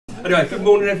Anyway, good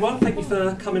morning everyone. Thank you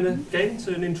for coming again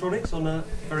to Nintronics on a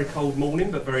very cold morning,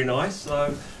 but very nice.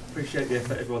 So appreciate the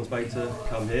effort everyone's made to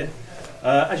come here.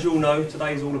 As you all know,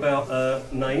 today is all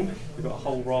about Naim. We've got a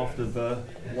whole raft of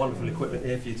wonderful equipment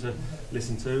here for you to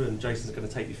listen to, and Jason's going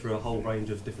to take you through a whole range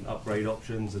of different upgrade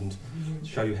options and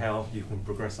show you how you can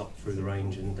progress up through the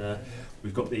range. And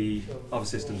we've got the other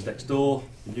systems next door,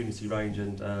 the Unity range,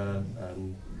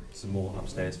 and some more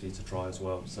upstairs for you to try as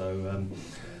well. So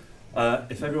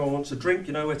if everyone wants a drink,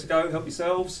 you know where to go, help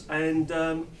yourselves, and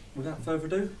without further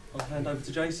ado, I'll hand over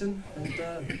to Jason and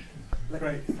get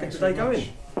the day going.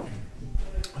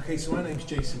 Okay, so my name's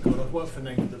Jason Gould. I've worked for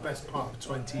Naim for the best part of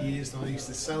 20 years, and I used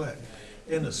to sell it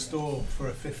in a store for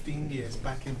 15 years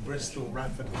back in Bristol,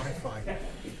 Radford HiFi,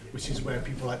 which is where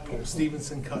people like Paul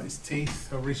Stevenson cut his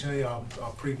teeth, originally our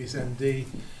previous MD,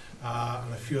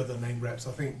 and a few other Naim reps.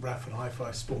 I think Radford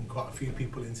HiFi spawned quite a few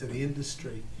people into the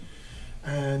industry.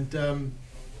 And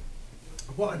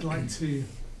what I'd like to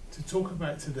talk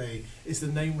about today is the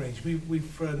Naim range. We've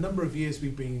for a number of years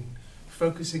we've been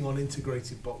focusing on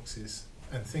integrated boxes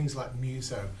and things like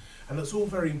Muso, and that's all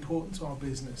very important to our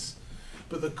business.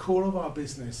 But the core of our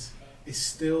business is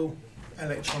still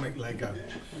electronic Lego,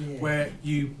 where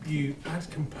you add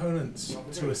components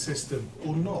to a system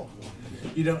or not.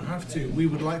 You don't have to. We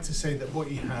would like to say that what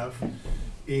you have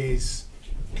is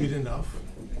good enough.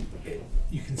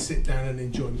 You can sit down and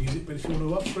enjoy music, but if you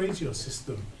want to upgrade your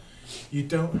system, you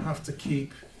don't have to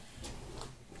keep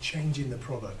changing the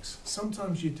products.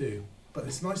 Sometimes you do, but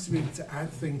it's nice to be able to add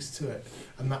things to it,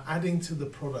 and that adding to the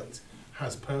product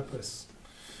has purpose.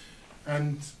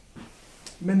 And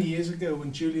many years ago,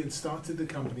 when Julian started the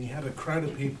company, he had a crowd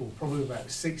of people, probably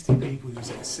about 60 people. He was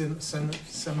at a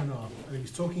seminar, and he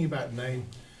was talking about Naim,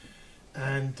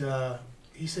 and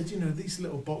he said, you know, these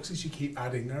little boxes you keep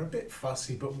adding, they're a bit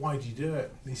fussy, but why do you do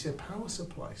it? And he said, power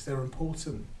supplies, they're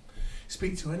important.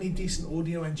 Speak to any decent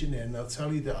audio engineer and they'll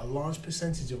tell you that a large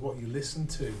percentage of what you listen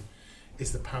to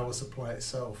is the power supply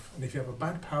itself. And if you have a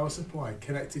bad power supply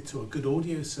connected to a good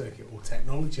audio circuit or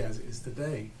technology as it is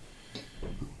today,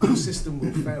 your system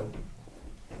will fail.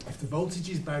 If the voltage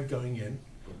is bad going in,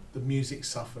 the music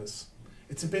suffers.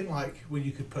 It's a bit like when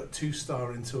you could put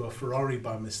 2-star into a Ferrari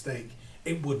by mistake,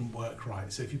 it wouldn't work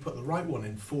right. So if you put the right one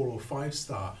in 4 or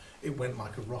 5-star, it went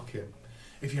like a rocket.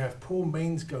 If you have poor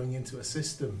mains going into a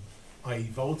system, i.e.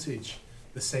 voltage,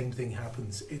 the same thing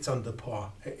happens. It's under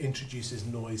par, it introduces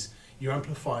noise. You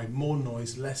amplify more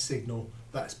noise, less signal,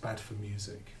 that's bad for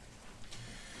music.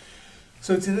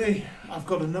 So today I've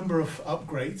got a number of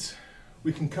upgrades.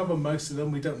 We can cover most of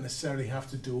them, we don't necessarily have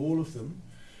to do all of them.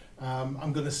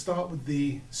 I'm going to start with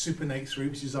the Super NAIM 3,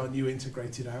 which is our new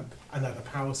integrated amp, and add a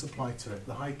power supply to it,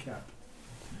 the high cap.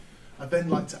 I'd then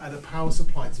like to add a power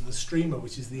supply to the streamer,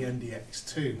 which is the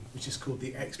NDX2, which is called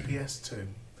the XPS2.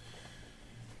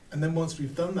 And then once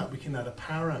we've done that, we can add a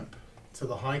power amp to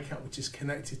the high cap, which is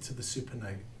connected to the Super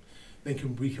NAIM.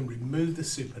 Then we can remove the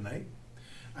Super NAIM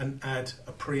and add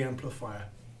a preamplifier.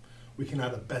 We can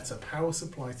add a better power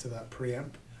supply to that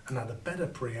preamp and add a better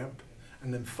preamp,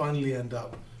 and then finally end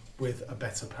up with a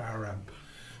better power amp.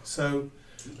 So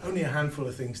only a handful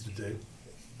of things to do.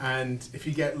 And if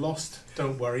you get lost,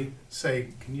 don't worry. Say,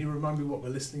 can you remind me what we're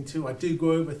listening to? I do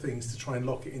go over things to try and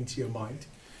lock it into your mind.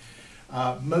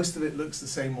 Most of it looks the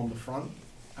same on the front.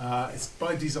 It's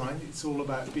by design. It's all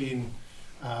about being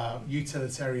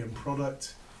utilitarian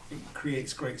product. It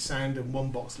creates great sound, and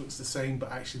one box looks the same,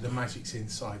 but actually the magic's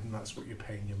inside, and that's what you're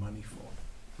paying your money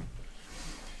for.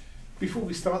 Before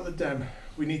we start the demo,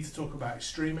 we need to talk about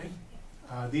streaming.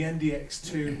 The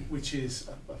NDX2, which is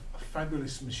a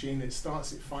fabulous machine, it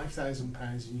starts at £5,000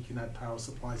 and you can add power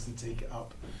supplies and take it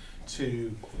up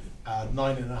to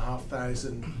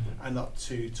 9,500 and up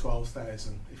to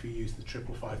 12,000 if you use the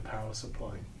 555 power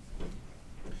supply.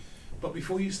 But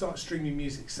before you start streaming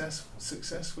music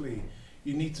successfully,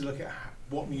 you need to look at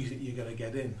what music you're going to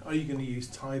get in. Are you going to use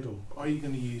Tidal? Are you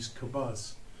going to use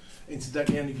Qobuz?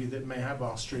 Incidentally, any of you that may have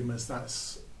our streamers,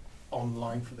 that's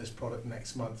online for this product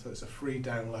next month, so it's a free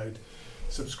download.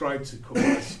 Subscribe to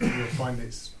Qobuz and you'll find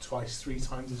it's 2-3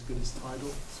 times as good as Tidal.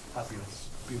 It's fabulous,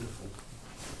 beautiful.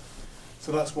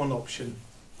 So that's one option,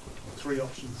 3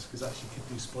 options, because actually you could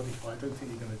do Spotify. I don't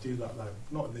think you're going to do that though,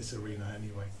 not in this arena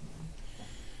anyway.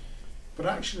 But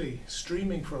actually,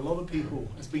 streaming for a lot of people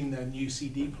has been their new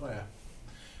CD player.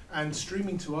 And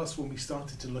streaming to us, when we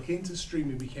started to look into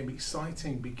streaming, became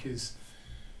exciting because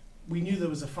we knew there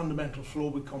was a fundamental flaw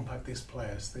with compact disc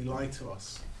players. They lied to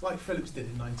us, like Philips did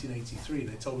in 1983.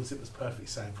 They told us it was perfect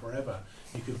sound forever.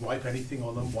 You could wipe anything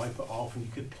on them, wipe it off, and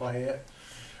you could play it.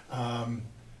 And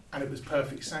it was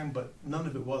perfect sound, but none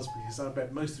of it was, because I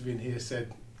bet most of you in here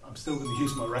said, I'm still going to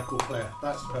use my record player.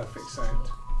 That's perfect sound.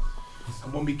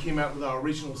 And when we came out with our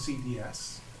original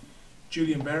CDS,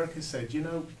 Julian Berricker said, you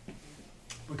know,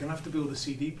 we're going to have to build a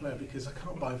CD player because I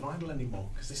can't buy vinyl anymore,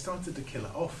 because they started to kill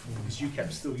it off because you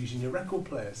kept still using your record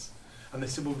players. And they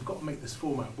said, well, we've got to make this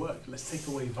format work. Let's take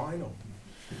away vinyl.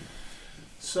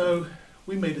 So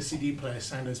we made a CD player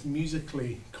sound as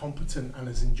musically competent and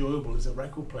as enjoyable as a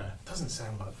record player. It doesn't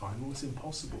sound like vinyl, it's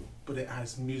impossible, but it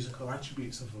has musical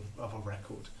attributes of a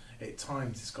record. At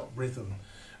times it's got rhythm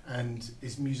and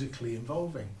is musically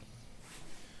involving.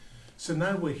 So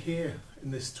now we're here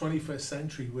in this 21st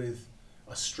century with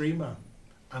a streamer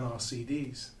and our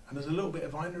CDs. And there's a little bit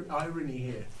of irony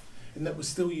here in that we're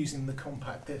still using the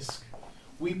compact disc.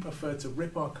 We prefer to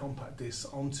rip our compact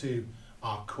disc onto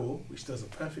our core, which does a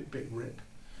perfect bit rip.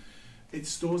 It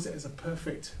stores it as a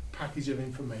perfect package of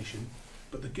information,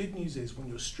 but the good news is when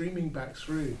you're streaming back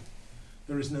through,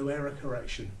 there is no error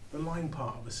correction, the line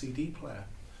part of a CD player.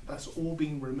 That's all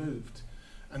being removed.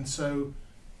 And so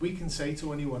we can say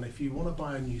to anyone, if you want to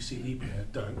buy a new CD player,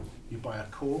 don't. You buy a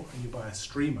core and you buy a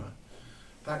streamer.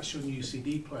 That's your new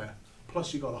CD player.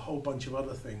 Plus you've got a whole bunch of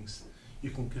other things.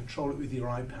 You can control it with your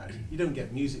iPad. You don't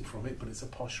get music from it, but it's a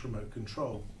posh remote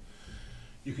control.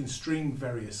 You can stream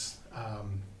various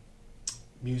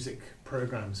music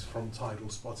programs from Tidal,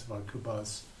 Spotify,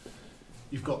 Kubuzz.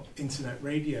 You've got internet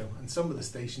radio, and some of the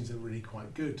stations are really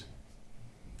quite good.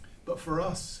 But for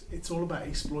us, it's all about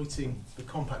exploiting the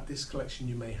compact disc collection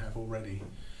you may have already.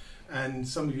 And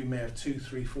some of you may have 2,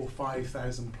 3, 4,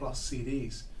 5,000 plus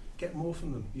CDs. Get more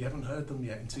from them. You haven't heard them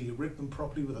yet until you rip them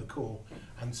properly with a core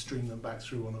and stream them back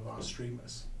through one of our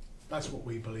streamers. That's what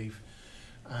we believe.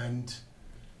 And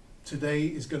today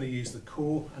is going to use the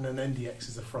core and an NDX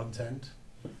as a front end.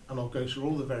 And I'll go through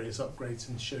all the various upgrades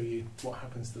and show you what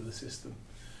happens to the system.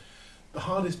 The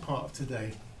hardest part of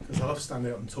today, because I love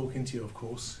standing up and talking to you, of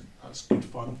course, that's good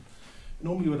fun.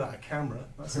 Normally without a camera,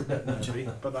 that's a bit nervy,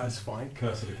 but that's fine.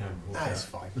 Curse of the camera. That's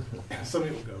fine.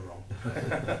 Something will go wrong.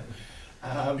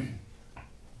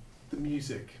 The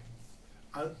music.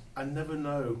 I never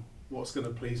know what's going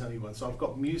to please anyone, so I've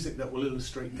got music that will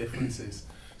illustrate differences.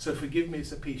 So forgive me,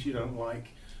 it's a piece you don't like.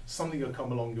 Something will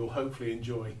come along you'll hopefully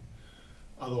enjoy.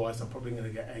 Otherwise, I'm probably going to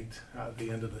get egged at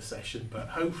the end of the session, but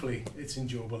hopefully it's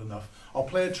enjoyable enough. I'll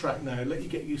play a track now, let you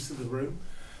get used to the room.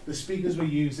 The speakers we're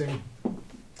using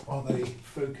are the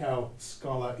Focal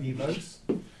Scala EVOs,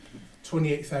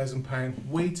 £28,000,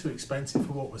 way too expensive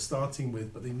for what we're starting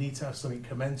with, but they need to have something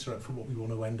commensurate for what we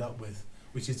want to end up with,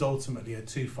 which is ultimately a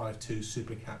 252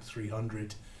 SuperCap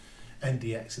 300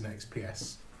 NDX and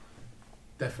XPS.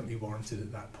 Definitely warranted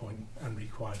at that point and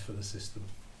required for the system.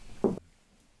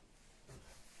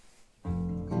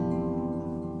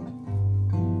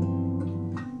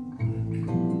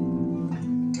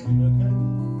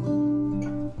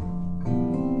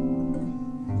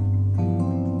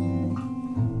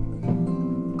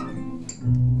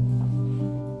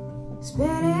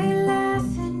 Spinning,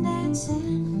 laughing,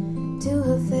 dancing to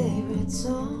her favorite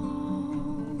song.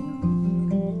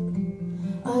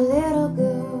 A little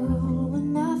girl with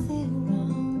nothing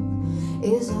wrong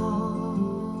is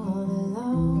all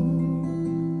alone.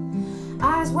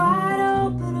 Eyes wide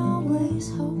open, always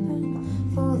hoping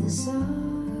for the sun.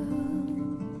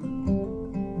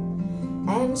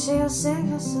 And she'll sing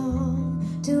her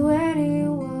song to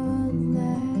anyone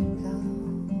that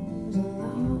comes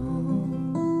along.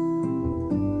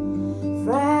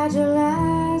 Fragile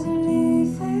as a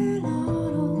leaf in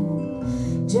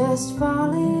autumn, just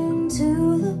falling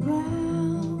to the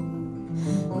ground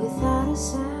without a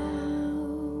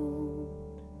sound.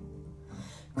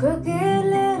 Crooked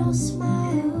little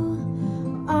smile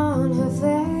on her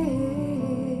face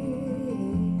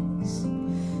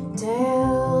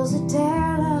tells a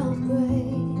tale of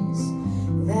grace,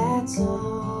 that's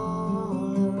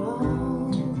all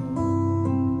around.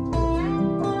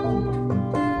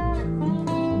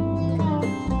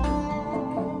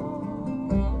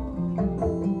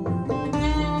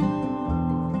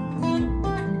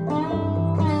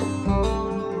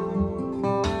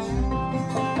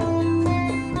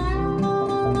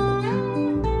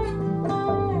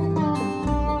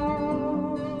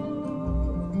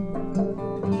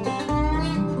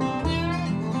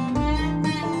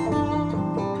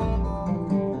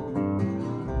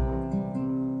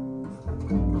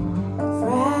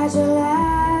 Fragile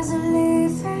as a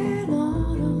leaf in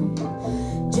autumn,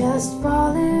 just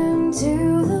falling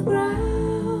to the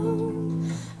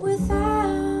ground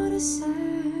without a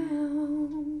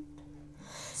sound.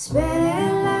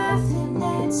 Spinning, laughing,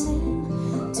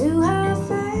 dancing to her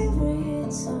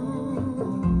favorite song.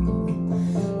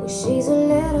 Well, she's a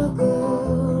little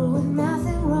girl with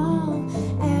nothing wrong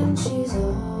and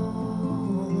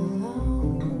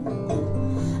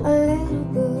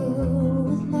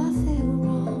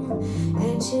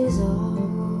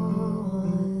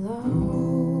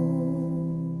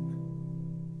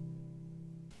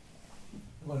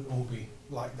all be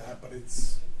like that, but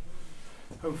it's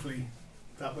hopefully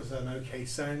that was an okay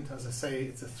sound. As I say,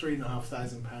 it's a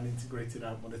 £3,500 integrated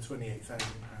amp on a £28,000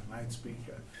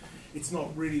 loudspeaker. It's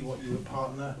not really what you would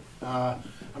partner.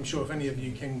 I'm sure if any of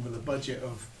you came with a budget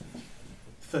of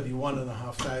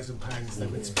 £31,500, they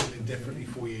would split it differently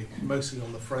for you, mostly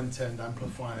on the front end,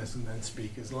 amplifiers and then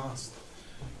speakers last.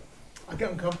 I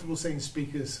get uncomfortable saying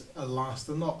speakers are last.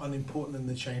 They're not unimportant in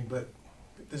the chain, but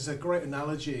there's a great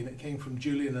analogy, and it came from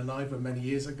Julian and Ivor many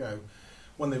years ago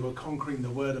when they were conquering the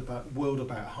world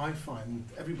about hi-fi, and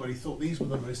everybody thought these were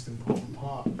the most important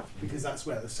part because that's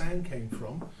where the sound came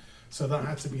from. So that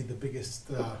had to be the biggest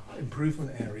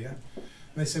improvement area. And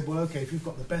they said, well, okay, if you've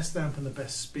got the best amp and the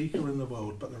best speaker in the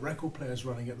world, but the record player's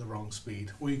running at the wrong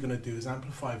speed, all you're going to do is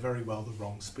amplify very well the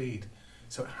wrong speed.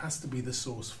 So it has to be the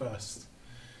source first.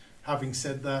 Having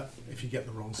said that, if you get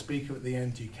the wrong speaker at the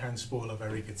end, you can spoil a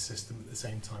very good system at the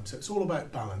same time. So it's all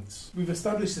about balance. We've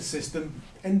established the system,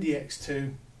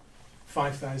 NDX2,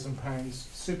 £5,000,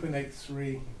 Super Nate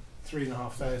 3,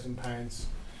 £3,500.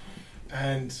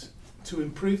 And to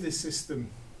improve this system,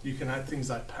 you can add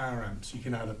things like power amps, you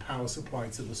can add a power supply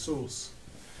to the source.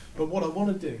 But what I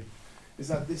want to do is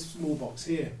add this small box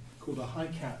here called a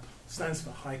HiCap, stands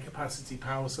for High Capacity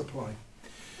Power Supply.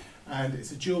 And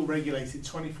it's a dual regulated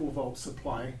 24 volt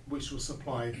supply which will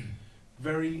supply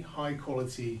very high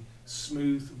quality,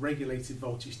 smooth, regulated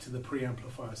voltage to the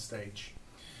preamplifier stage.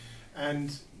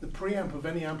 And the preamp of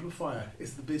any amplifier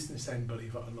is the business end,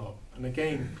 believe it or not. And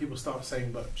again, people start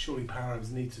saying, but surely power amps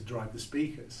need to drive the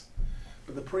speakers.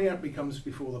 But the preamp becomes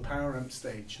before the power amp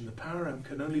stage, and the power amp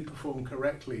can only perform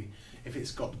correctly if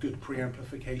it's got good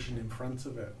preamplification in front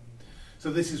of it.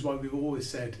 So this is why we've always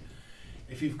said,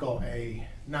 if you've got a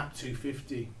NAP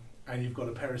 250 and you've got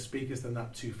a pair of speakers the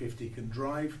NAP 250 can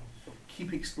drive,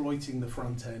 keep exploiting the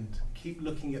front end, keep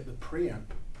looking at the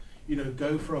preamp. You know,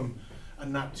 go from a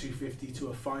NAP 250 to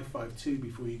a 552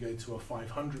 before you go to a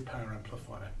 500 power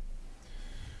amplifier.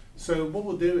 So what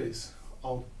we'll do is,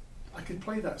 I could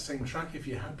play that same track if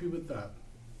you're happy with that.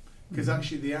 Because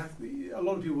actually a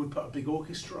lot of people would put a big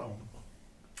orchestra on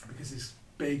because it's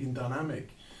big and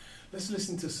dynamic. Let's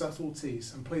listen to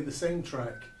subtleties and play the same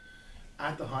track,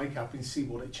 add the high cap and see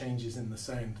what it changes in the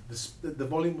sound. The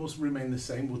volume will remain the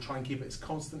same. We'll try and keep it as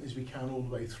constant as we can all the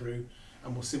way through,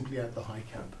 and we'll simply add the high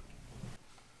cap.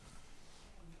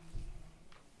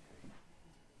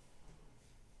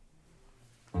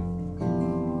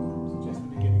 Just the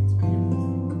beginning to begin with.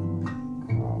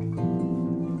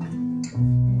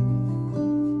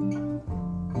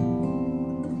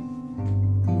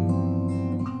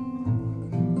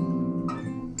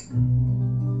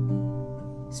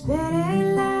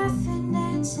 Spinning, laughing,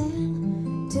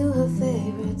 dancing to her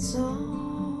favorite song.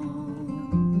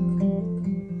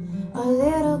 A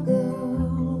little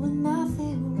girl with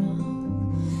nothing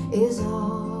wrong is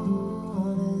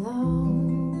all alone.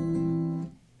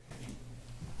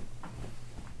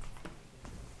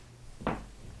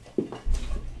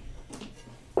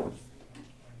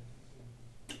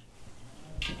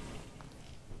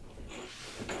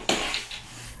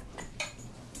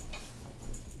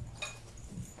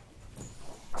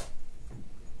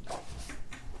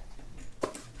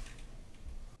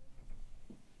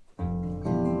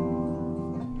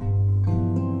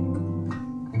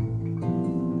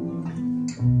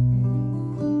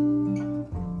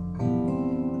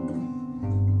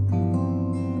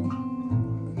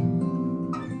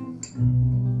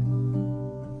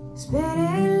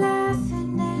 Spinning,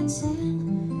 laughing,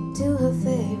 dancing to her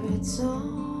favorite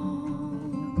song.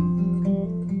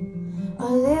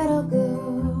 A little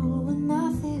girl with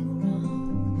nothing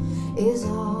wrong is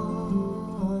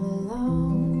all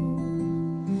alone.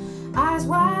 Eyes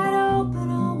wide open,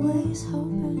 always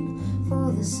hoping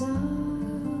for the sun.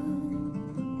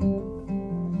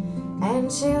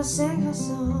 And she'll sing her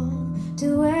song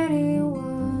to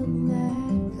anyone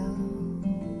that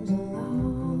comes along.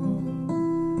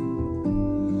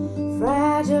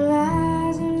 Fragile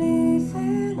as a leaf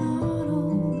in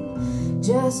autumn,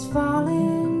 just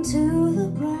falling to the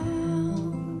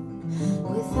ground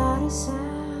without a sound.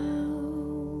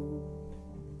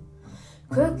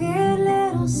 Crooked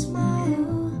little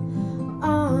smile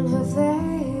on her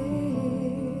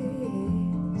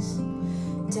face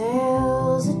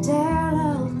tells a tale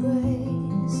of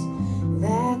grace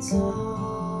that's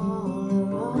all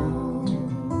around.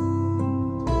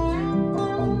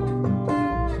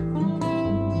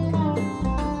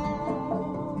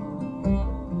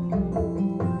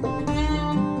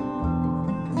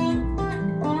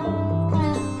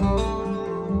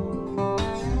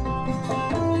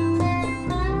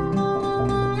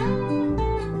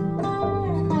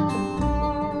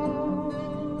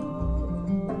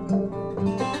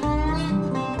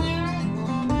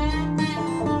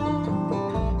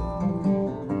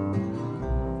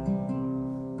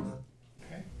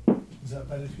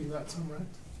 that time around.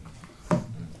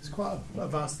 It's quite a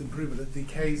vast improvement. The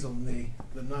decays on the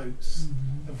notes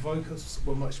and vocals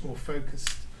were much more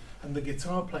focused, and the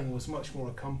guitar playing was much more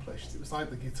accomplished. It was like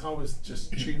the guitar was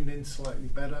just tuned in slightly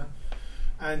better,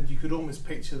 and you could almost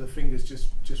picture the fingers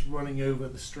just running over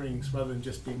the strings rather than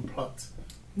just being plucked,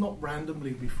 not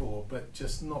randomly before, but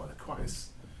just not quite as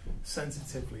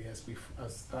sensitively as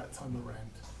that time around.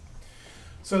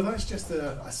 So that's just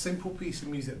a simple piece of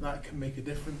music that can make a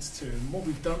difference too. And what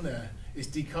we've done there is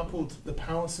decoupled the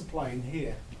power supply in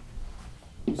here,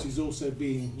 which is also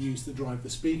being used to drive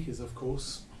the speakers, of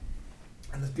course,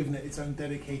 and has given it its own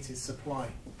dedicated supply.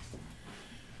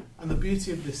 And the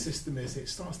beauty of this system is it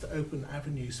starts to open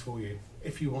avenues for you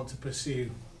if you want to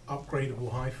pursue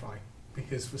upgradable hi-fi,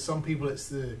 because for some people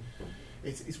it's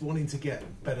wanting to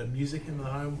get better music in the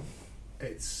home.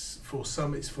 For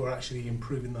some it's for actually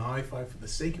improving the hi-fi for the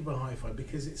sake of a hi-fi,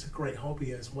 because it's a great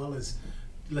hobby as well as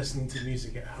listening to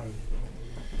music at home.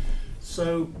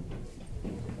 So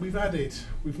we've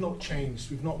not changed,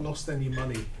 we've not lost any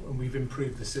money, and we've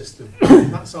improved the system.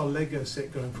 That's our Lego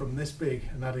set going from this big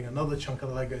and adding another chunk of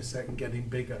the Lego set and getting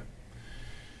bigger.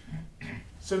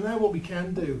 So now what we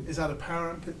can do is add a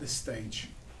power amp at this stage.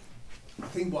 I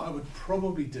think what I would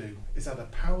probably do is add a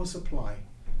power supply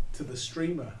to the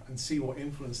streamer and see what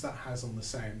influence that has on the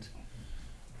sound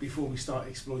before we start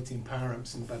exploiting power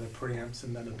amps and better preamps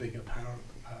and then a bigger power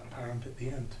amp at the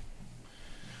end.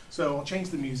 So I'll change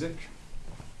the music,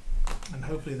 and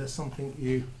hopefully there's something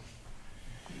you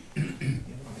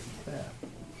like there.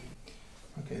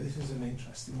 Okay, this is an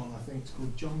interesting one. I think it's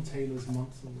called John Taylor's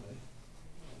Month Away,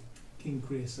 King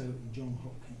Creosote and John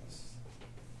Hopkins.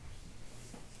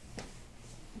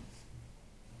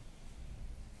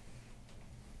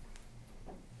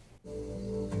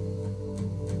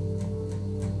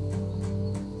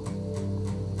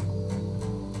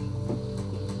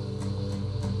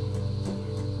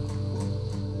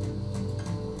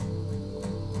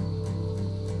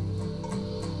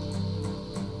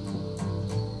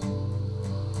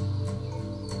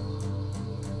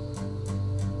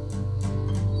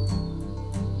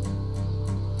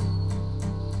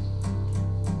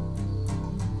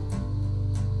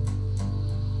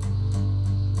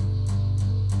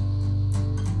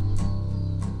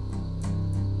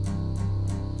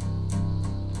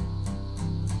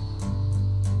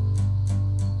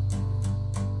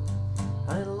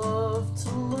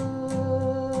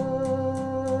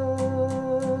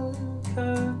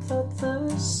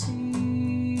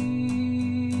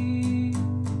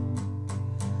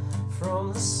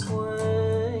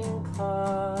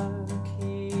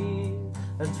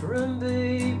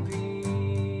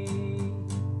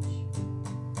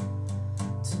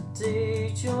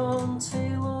 Today John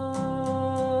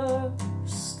Taylor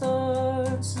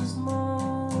starts his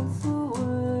month away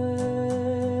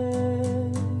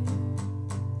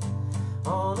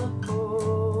on a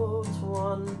boat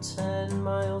 110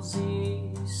 miles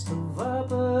east of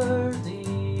Aberdeen.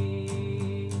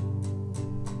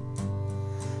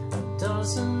 A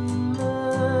dozen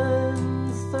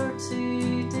men,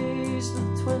 30 days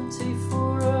with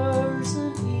 24 hours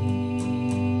in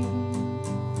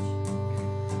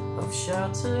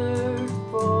shattered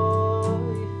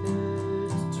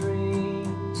boyhood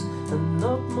dreams and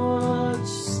not much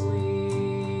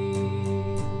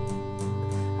sleep.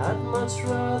 I'd much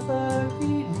rather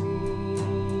be me.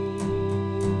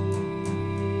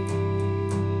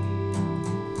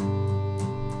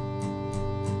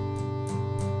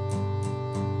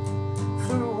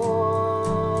 For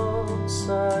once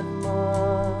I'd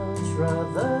much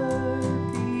rather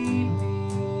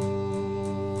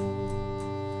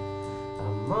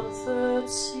month at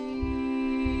sea,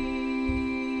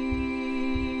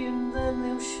 and then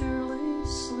they'll surely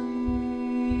sleep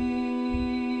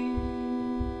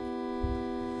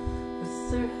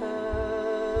with their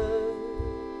heads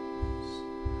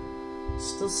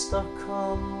still stuck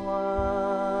on land.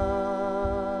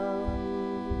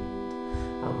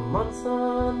 A month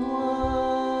on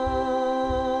land,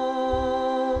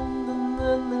 and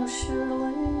then they'll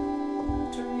surely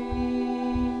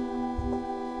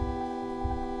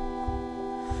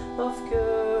of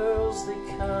girls they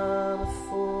can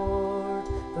afford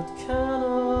but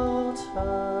cannot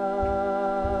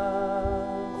have,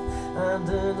 and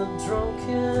in a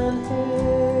drunken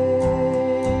haze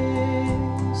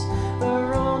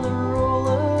or on a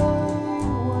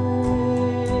rolling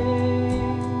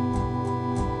wave,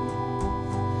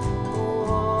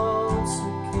 once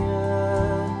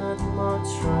again I'd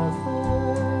much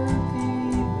rather be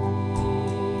me.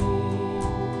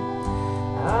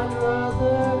 I'd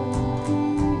rather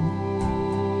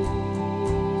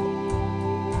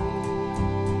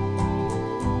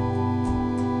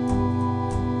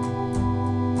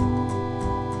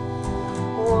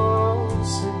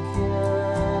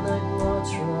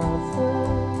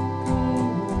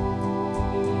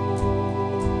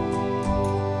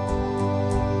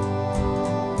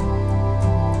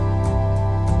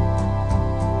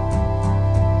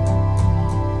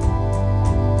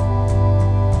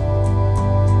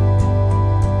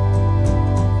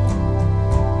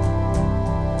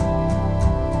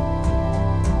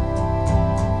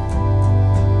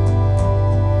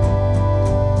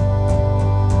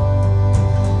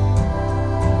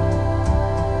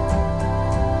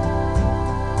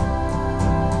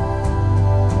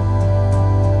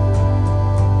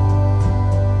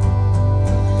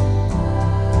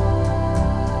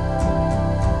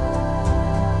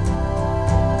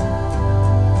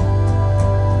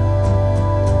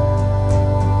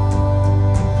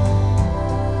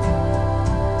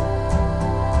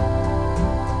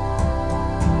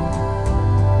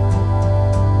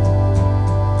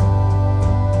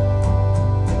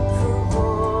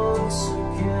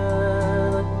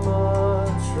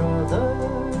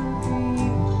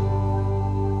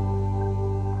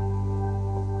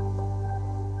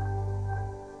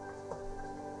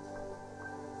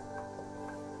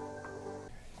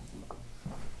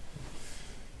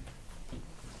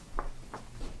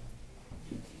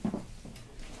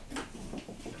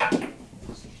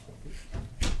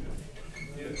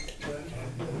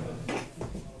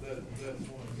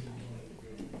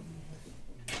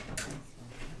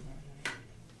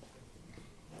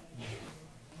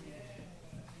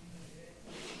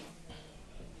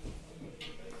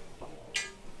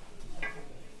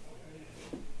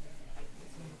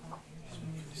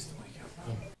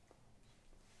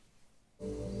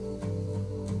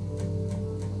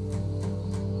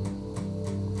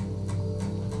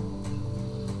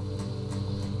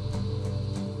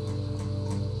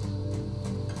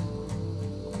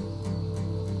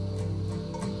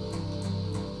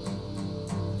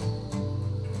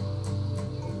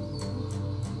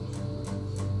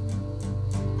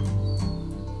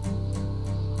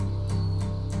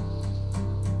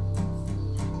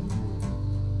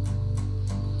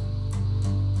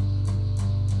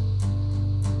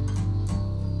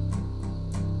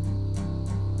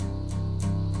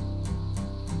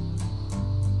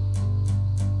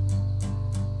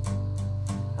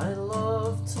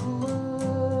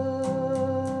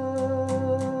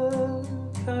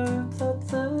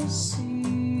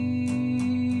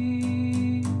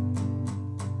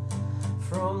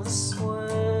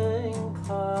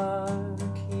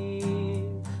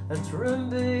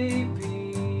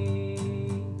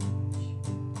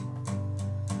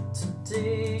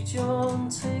day John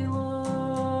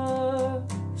Taylor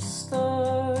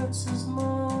starts his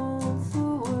month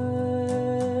away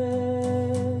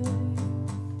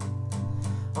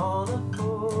on a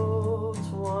boat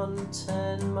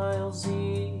 110 miles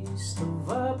east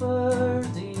of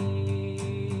Aberdeen.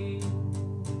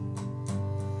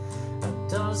 A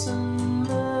dozen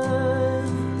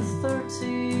men,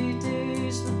 30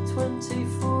 days with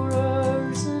 24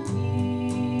 hours in each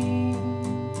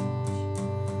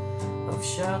of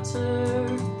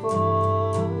shattered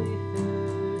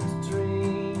boyhood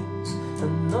dreams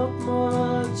and not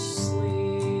much sleep.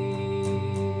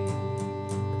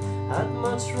 I'd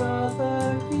much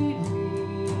rather be me.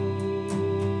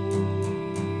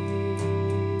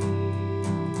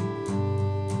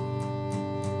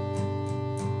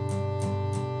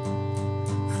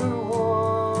 For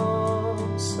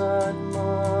once I'd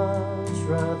much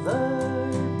rather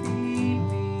be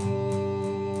me.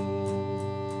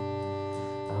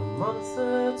 A month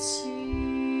at sea,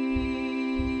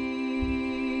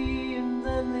 and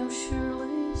then they'll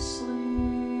surely sleep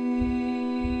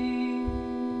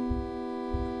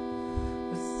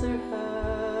with their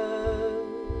heads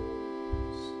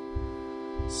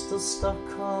still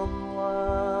stuck on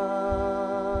land.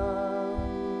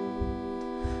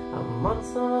 A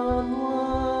month on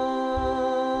land,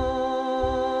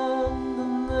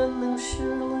 and then they'll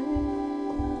surely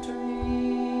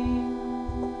dream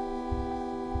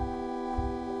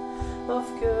of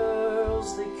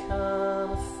girls they can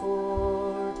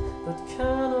afford but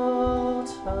cannot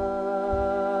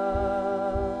have,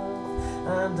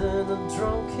 and in a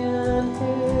drunken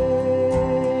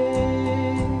haze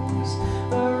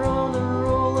or on a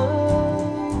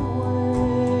rolling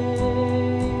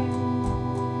wing.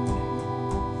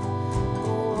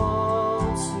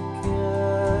 Once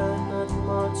again I'd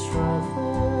much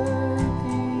rather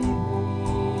be me.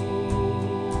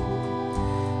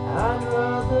 I'd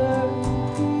rather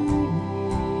be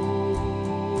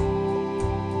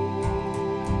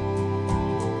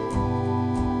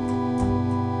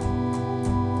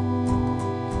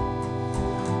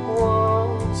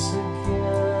once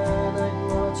again I'd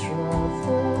much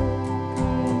rather be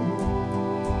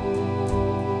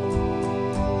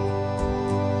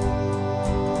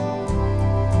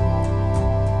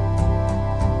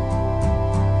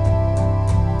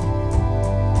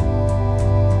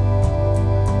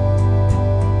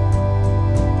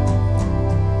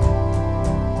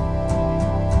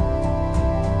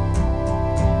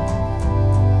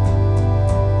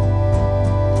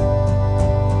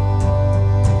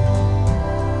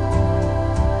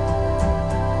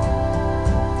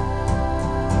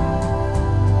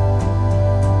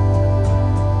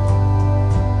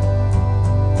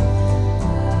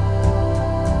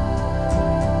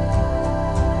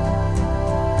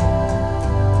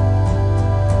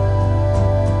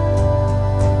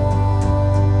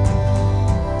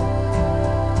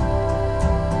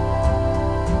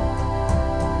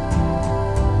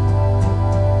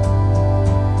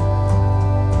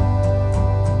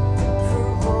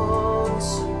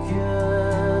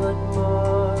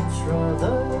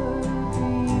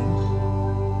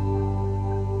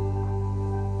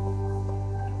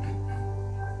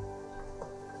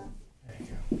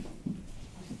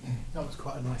That was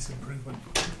quite a nice improvement.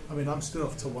 I mean, I'm stood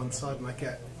off to one side and I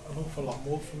get an awful lot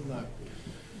more from that.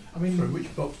 I mean, So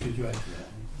which box did you enter that?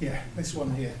 yeah, this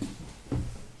one here,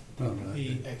 Oh, right.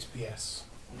 the XPS.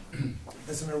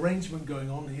 There's an arrangement going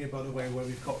on here, by the way, where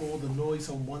we've got all the noise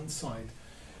on one side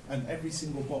and every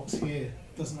single box here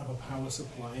doesn't have a power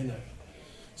supply in it.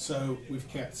 So we've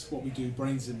kept what we do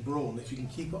brains and brawn. If you can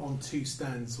keep it on two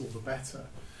stands, all the better.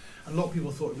 A lot of people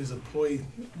thought it was a ploy,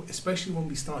 especially when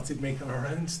we started making our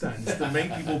own stands, to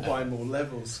make people buy more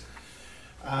levels.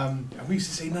 And we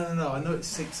used to say, no, I know it's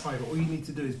 6 high, but all you need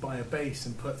to do is buy a base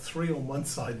and put 3 on one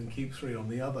side and keep 3 on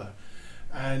the other.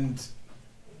 And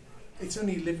it's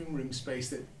only living room space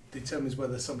that determines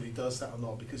whether somebody does that or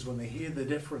not, because when they hear the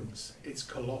difference, it's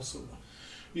colossal.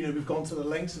 You know, we've gone to the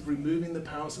lengths of removing the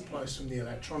power supplies from the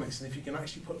electronics, and if you can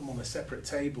actually put them on a separate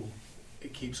table,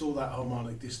 it keeps all that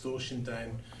harmonic distortion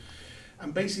down.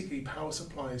 And basically, power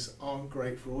supplies aren't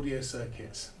great for audio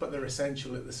circuits, but they're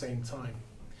essential at the same time.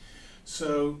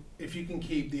 So if you can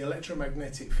keep the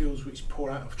electromagnetic fields which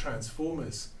pour out of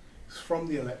transformers from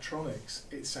the electronics,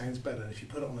 it sounds better. If you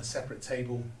put it on a separate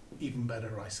table, even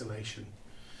better isolation.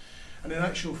 And in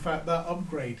actual fact, that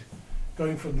upgrade,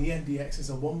 going from the NDX as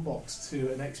a one box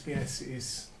to an XPS,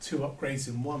 is 2 upgrades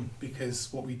in one,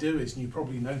 because what we do is, and you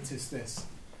probably noticed this,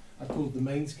 I pulled the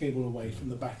mains cable away from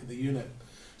the back of the unit.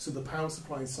 So the power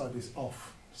supply inside is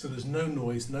off. So there's no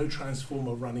noise, no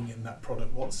transformer running in that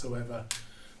product whatsoever.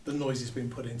 the noise has been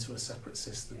put into a separate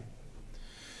system.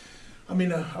 I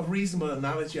mean, a reasonable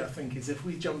analogy, I think, is if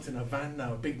we jumped in a van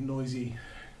now, a big noisy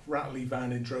rattly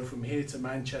van, and drove from here to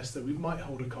Manchester, we might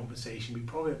hold a conversation. We'd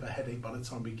probably have a headache by the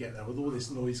time we get there with all this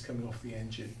noise coming off the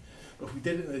engine. But if we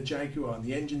did it in a Jaguar and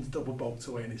the engine's double bulked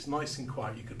away and it's nice and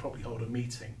quiet, you could probably hold a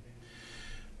meeting.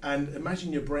 And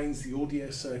imagine your brain's the audio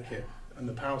circuit and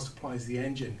the power supply is the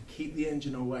engine. Keep the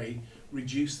engine away,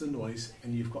 reduce the noise,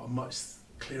 and you've got a much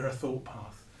clearer thought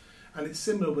path. And it's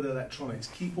similar with electronics.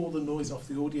 Keep all the noise off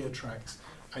the audio tracks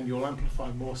and you'll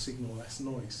amplify more signal, less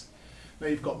noise. Now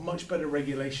you've got much better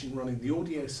regulation running the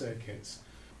audio circuits,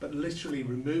 but literally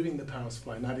removing the power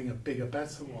supply and adding a bigger,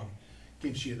 better one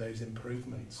gives you those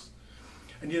improvements.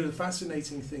 And you know, the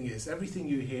fascinating thing is everything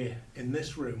you hear in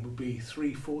this room would be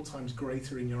 3-4 times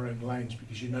greater in your own lounge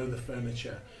because you know the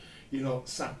furniture. You're not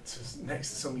sat next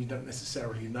to someone you don't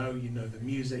necessarily know, you know the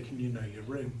music and you know your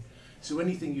room. So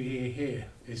anything you hear here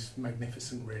is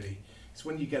magnificent, really. It's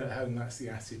when you get it home, that's the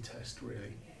acid test,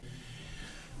 really.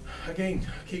 Again,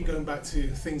 I keep going back to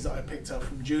things that I picked up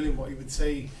from Julian, what he would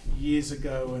say years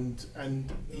ago,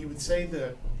 and he would say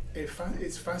that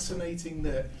it's fascinating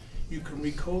that you can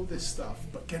record this stuff,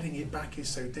 but getting it back is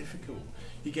so difficult.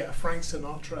 You get a Frank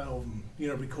Sinatra album, you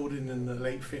know, recorded in the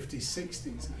late 50s,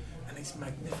 60s, and it's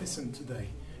magnificent today.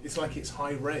 It's like it's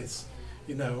high res,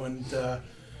 you know, and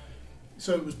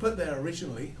so it was put there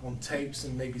originally on tapes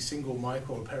and maybe single mic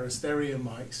or a pair of stereo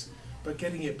mics, but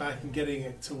getting it back and getting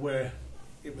it to where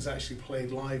it was actually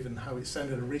played live and how it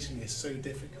sounded originally is so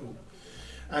difficult.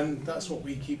 And that's what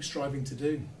we keep striving to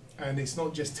do. And it's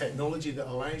not just technology that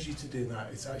allows you to do that,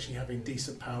 it's actually having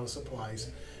decent power supplies,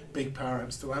 big power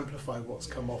amps to amplify what's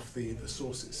come off the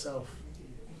source itself.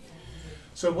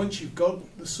 So once you've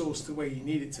got the source to where you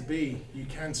need it to be, you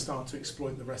can start to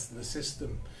exploit the rest of the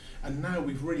system. And now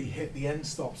we've really hit the end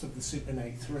stops of the Super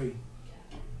Nate 3.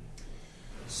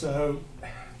 So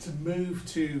to move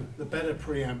to the better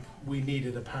preamp, we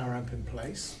needed a power amp in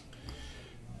place.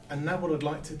 And now what I'd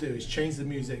like to do is change the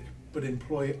music, but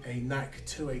employ a NAC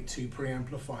 282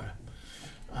 preamplifier.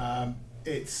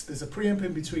 There's a preamp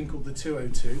in between called the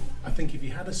 202. I think if you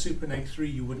had a Super Nate 3,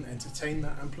 you wouldn't entertain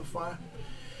that amplifier.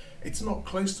 It's not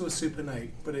close to a Super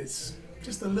Nate, but it's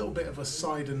just a little bit of a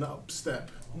side and up step,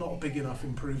 not a big enough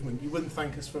improvement. You wouldn't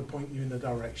thank us for pointing you in the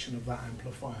direction of that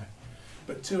amplifier.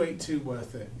 But 282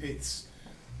 worth it. It's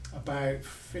about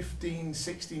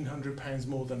 £1,600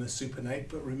 more than a Super Nate,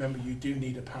 but remember you do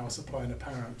need a power supply and a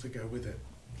power amp to go with it.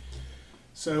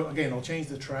 So again, I'll change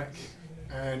the track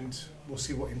and we'll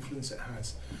see what influence it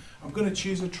has. I'm going to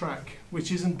choose a track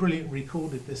which isn't brilliantly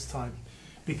recorded this time,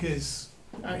 because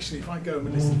actually if I go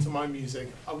and listen to my music,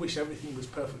 I wish everything was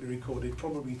perfectly recorded.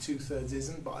 Probably 2/3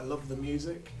 isn't, but I love the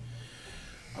music.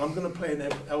 I'm going to play an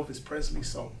Elvis Presley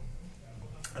song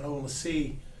and I want to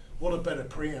see what a better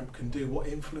preamp can do, what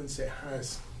influence it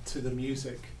has to the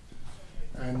music,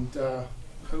 and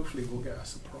hopefully we'll get a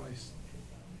surprise.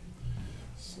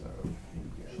 So here we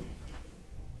go.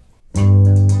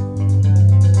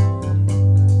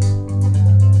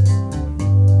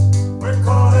 We're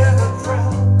caught in a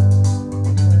trap.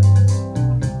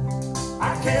 I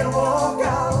can't walk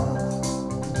out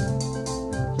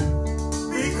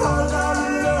because our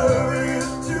love is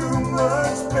too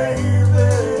much,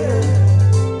 baby.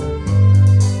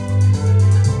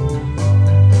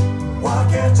 Why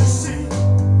can't you see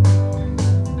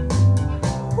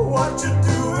what you're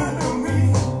doing to me?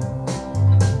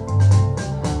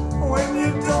 When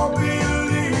you don't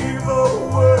believe a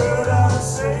word I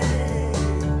say.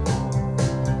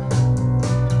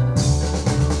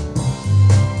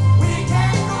 We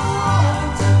can't go on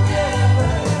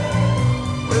together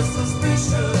with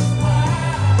suspicious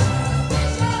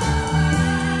minds,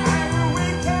 and we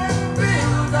can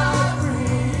build our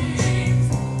dreams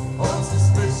on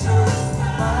suspicious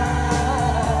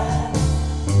minds.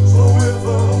 So if a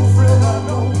friend I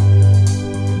know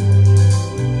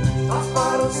stops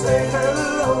by to say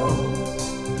hello,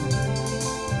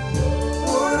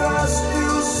 would I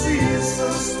still see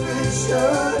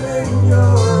suspicion in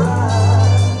your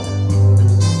eyes?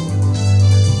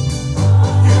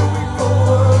 Here we go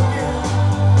again,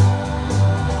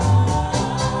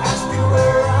 asking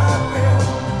where I've been.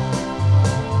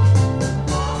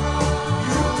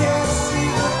 You can't see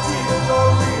the tears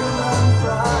are real, I'm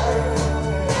crying.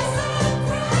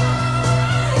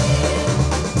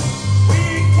 We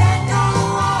can't go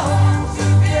on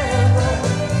together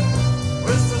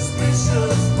with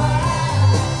suspicious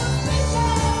minds,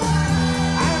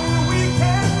 and we can't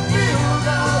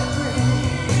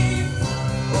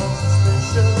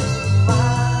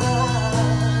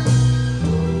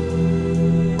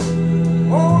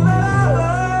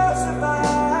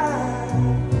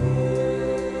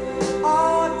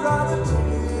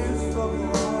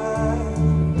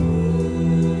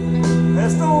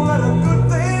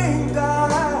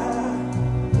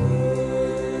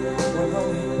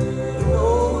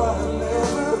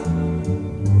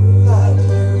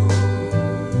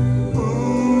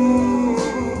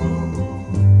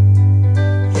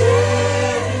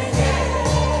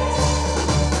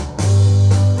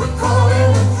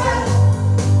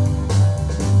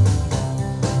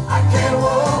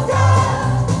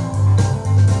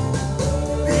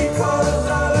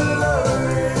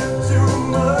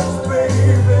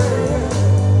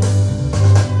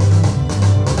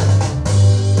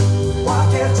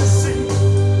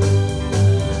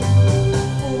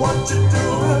what you're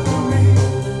doing to me.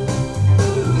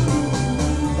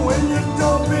 When you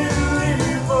don't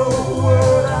believe a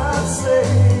word I say,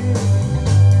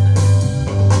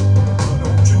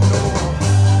 don't you know I'm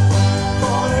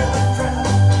caught in a trap?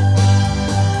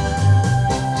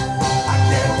 I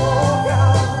can't walk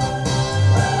out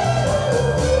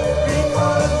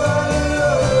because I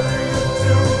love you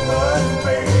too much,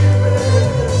 baby.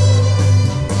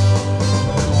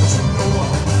 Don't you know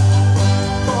I'm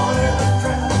caught in a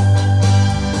trap?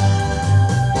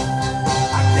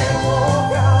 I can't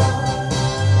walk out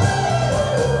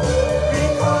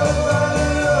because I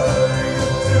love you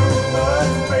too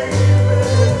much, baby.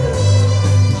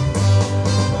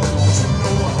 Don't you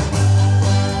know I'm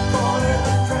caught in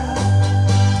a trap?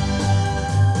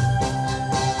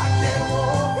 I can't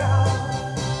walk out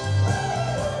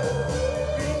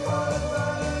because I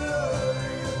love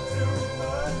you too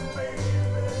much,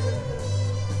 baby.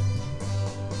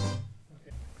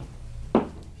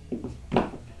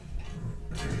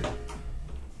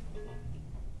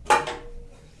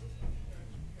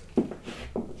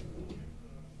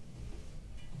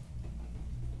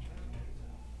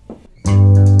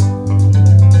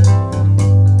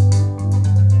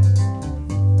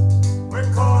 We're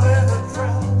caught in a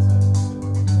trap.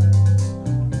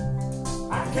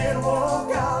 I can't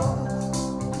walk out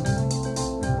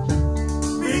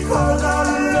because I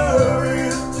love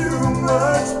you too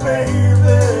much,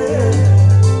 baby.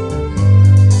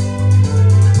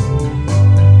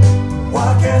 Why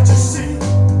can't you see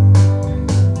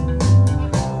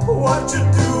what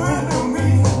you're doing to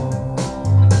me?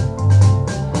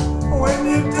 When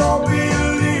you don't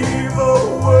believe a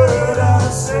word I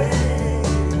say,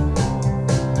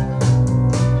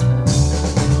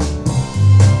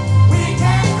 we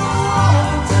can't go on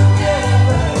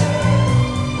together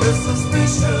with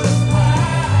suspicious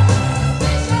minds,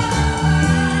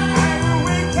 and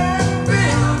we can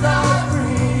build our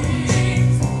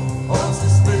dreams on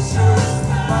suspicious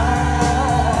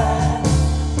minds.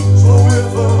 So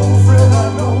if a friend I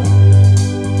know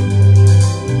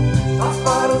stops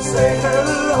by to say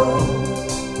hello,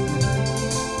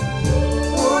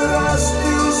 would I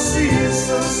still see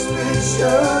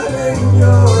suspicion in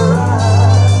your eyes?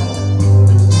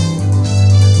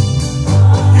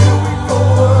 Here we go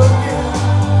again,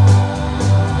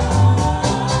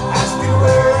 asking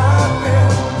where I've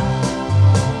been.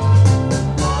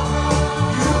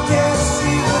 You can't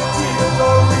see the tears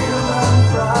are real, I'm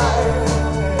crying.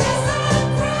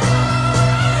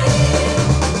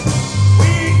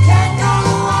 We can't go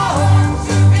on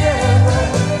together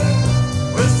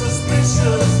with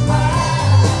suspicious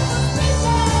minds,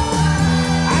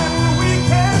 and we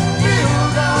can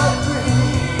build our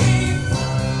dreams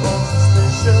on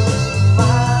suspicious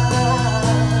minds.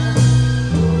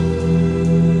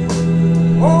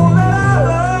 Oh, let our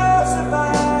love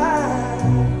survive.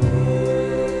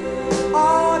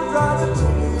 Oh, dry the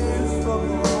tears from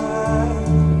your eyes.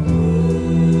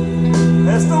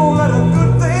 Let's don't let a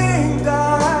good thing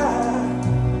die.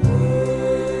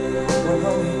 Well,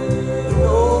 honey, you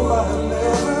know I've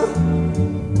never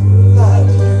lied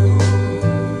to you.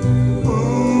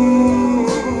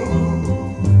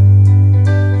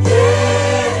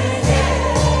 Yeah, yeah.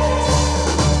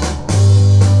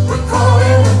 We're caught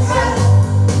in a trap.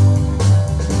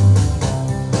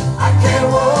 I can't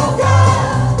walk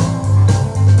out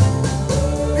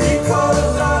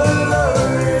because I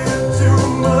love you too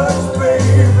much,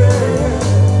 baby.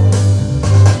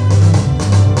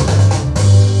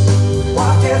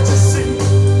 Why can't you see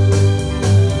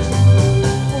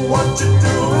what you're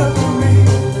doing to me?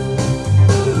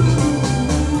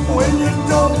 When you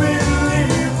don't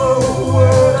believe a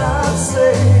word I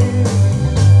say,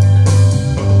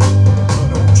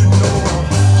 don't you know I'm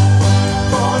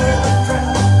caught in a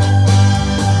trap?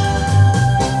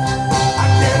 I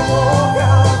can't walk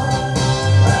out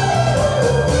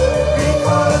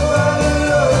because I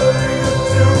love you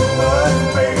too much,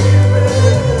 baby.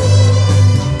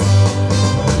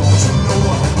 Don't you know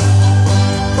I'm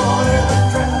caught in a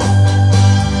trap?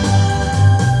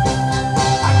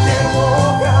 I can't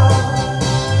walk out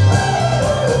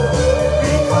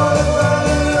because I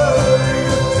love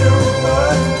you too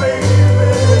much,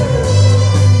 baby.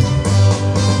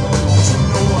 Don't you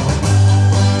know I'm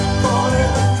caught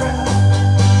in a trap?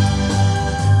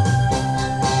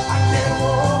 I can't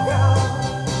walk out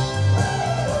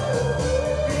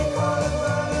because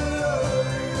I love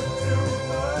you too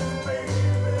much,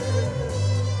 baby.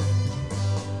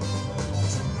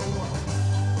 Don't you know I'm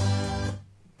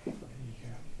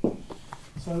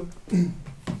So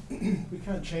we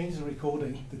can't change the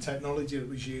recording, the technology that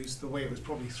was used, the way it was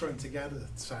probably thrown together,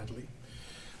 sadly.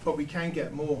 But we can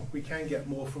get more. We can get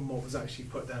more from what was actually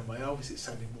put down by Elvis. It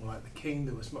sounded more like the King.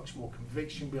 There was much more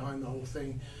conviction behind the whole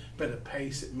thing, better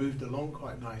pace. It moved along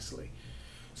quite nicely.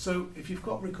 So if you've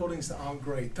got recordings that aren't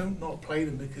great, don't not play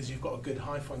them because you've got a good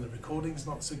hi-fi and the recording's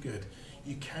not so good.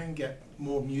 You can get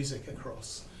more music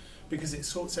across because it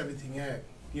sorts everything out.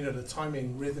 You know, the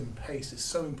timing, rhythm, pace is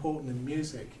so important in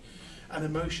music, and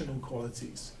emotional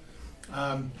qualities.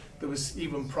 There was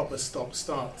even proper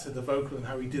stop-start to the vocal and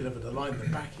how he delivered the line. The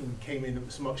backing came in, it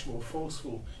was much more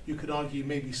forceful. You could argue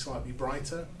maybe slightly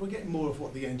brighter. We're getting more of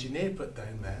what the engineer put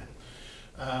down there,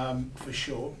 for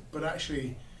sure. But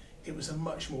actually, it was a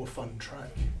much more fun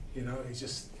track. You know, it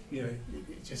just, you know,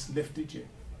 it just lifted you,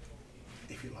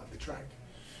 if you like the track.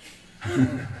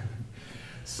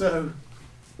 So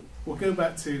we'll go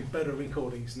back to better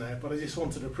recordings now, but I just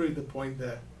wanted to prove the point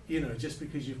that, you know, just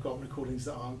because you've got recordings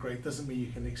that aren't great doesn't mean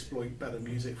you can exploit better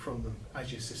music from them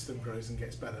as your system grows and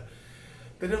gets better.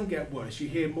 They don't get worse. You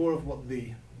hear more of what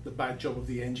the bad job of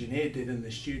the engineer did in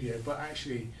the studio, but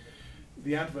actually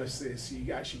the adverse is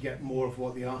you actually get more of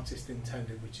what the artist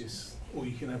intended, which is all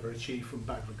you can ever achieve from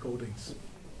bad recordings.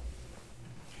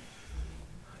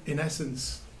 In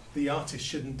essence, the artist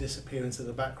shouldn't disappear into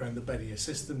the background the better your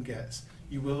system gets.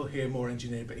 You will hear more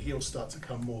engineer, but he'll start to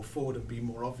come more forward and be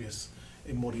more obvious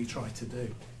in what he tried to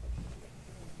do.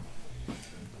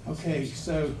 Okay,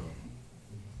 so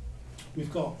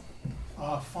we've got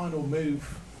our final move,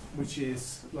 which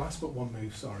is last but one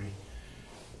move, sorry.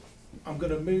 I'm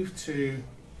going to move to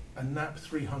a NAP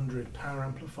 300 power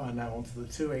amplifier now onto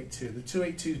the 282. The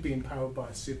 282 is being powered by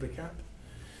a supercap,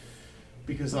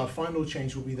 because our final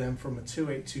change will be then from a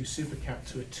 282 supercap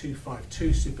to a 252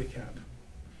 supercap.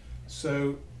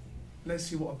 So let's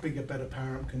see what a bigger, better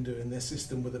power amp can do in this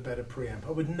system with a better preamp.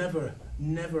 I would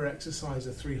never exercise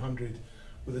a 300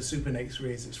 with a Super NAIC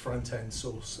 3 as its front end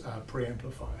source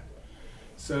preamplifier.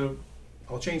 So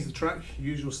I'll change the track,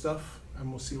 usual stuff, and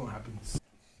we'll see what happens.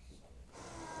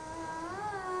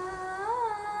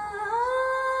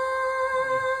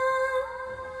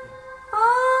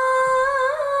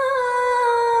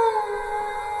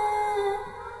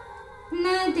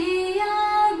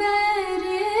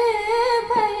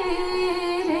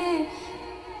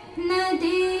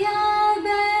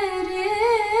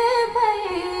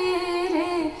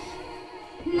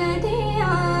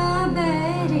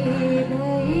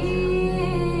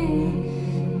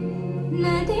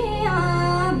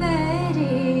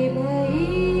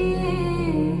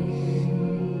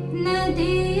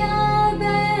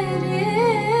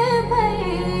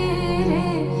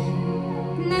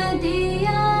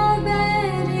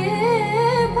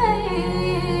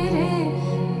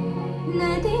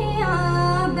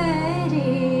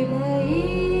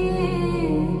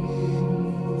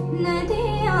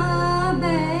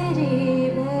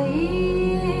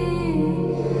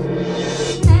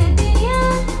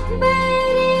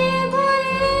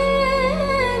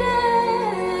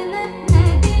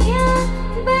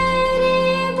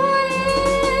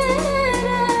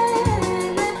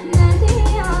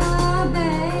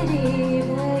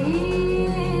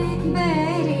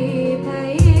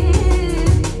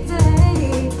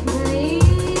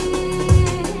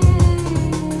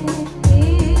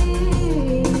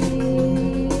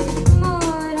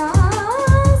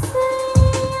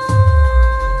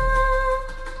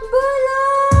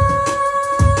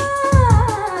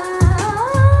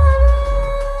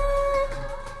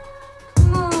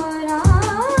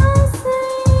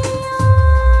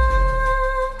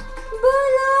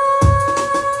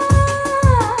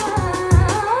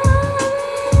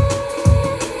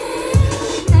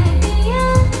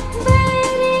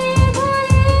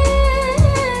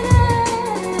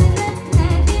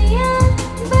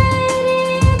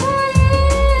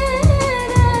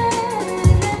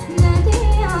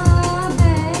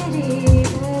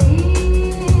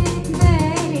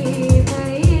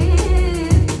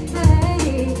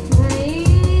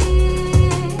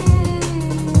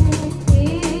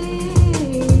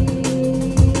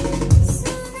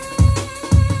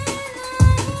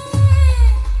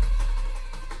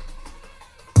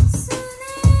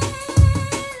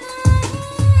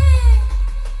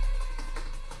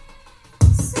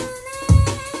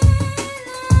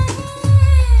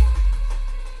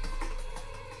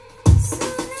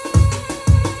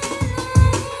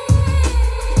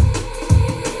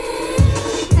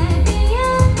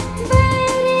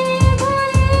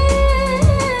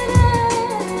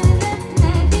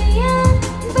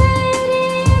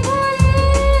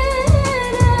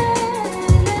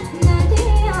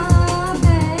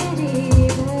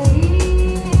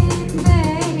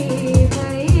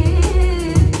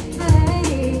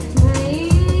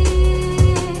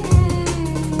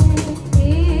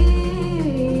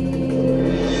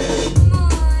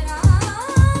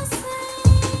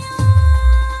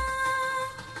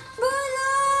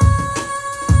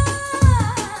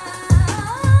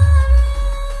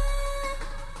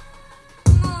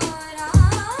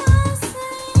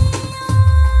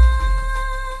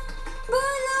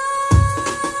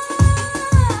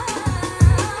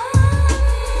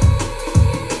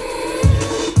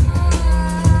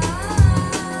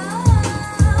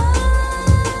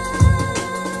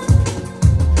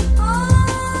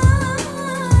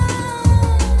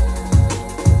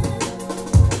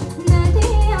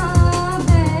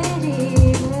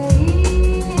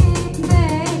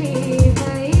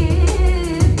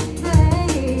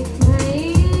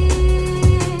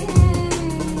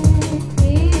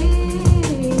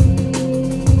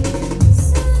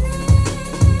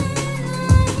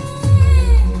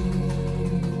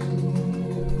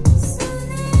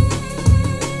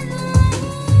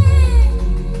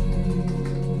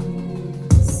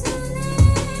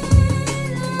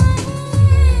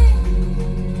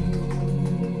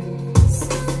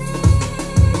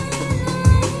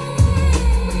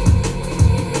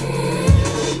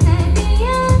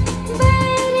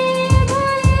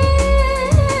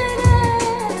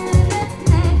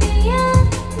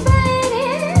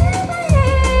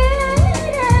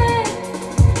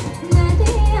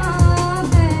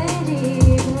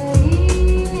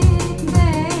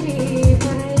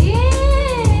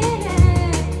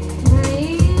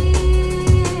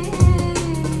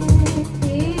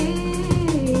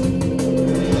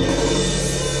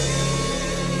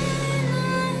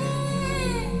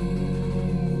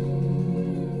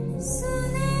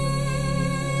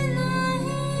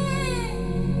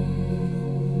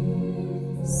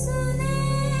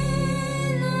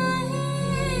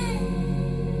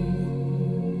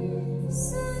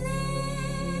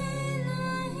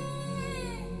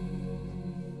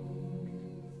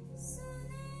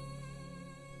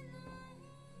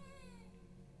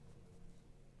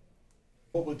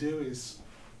 What we'll do is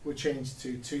we'll change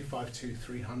to 252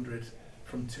 300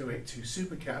 from 282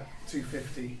 Supercap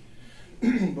 250.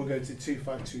 We'll go to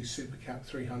 252 Supercap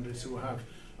 300, so we'll have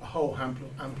a whole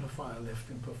amplifier lift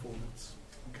in performance.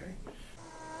 Okay. Should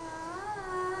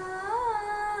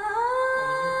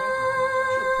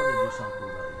probably do something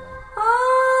like that.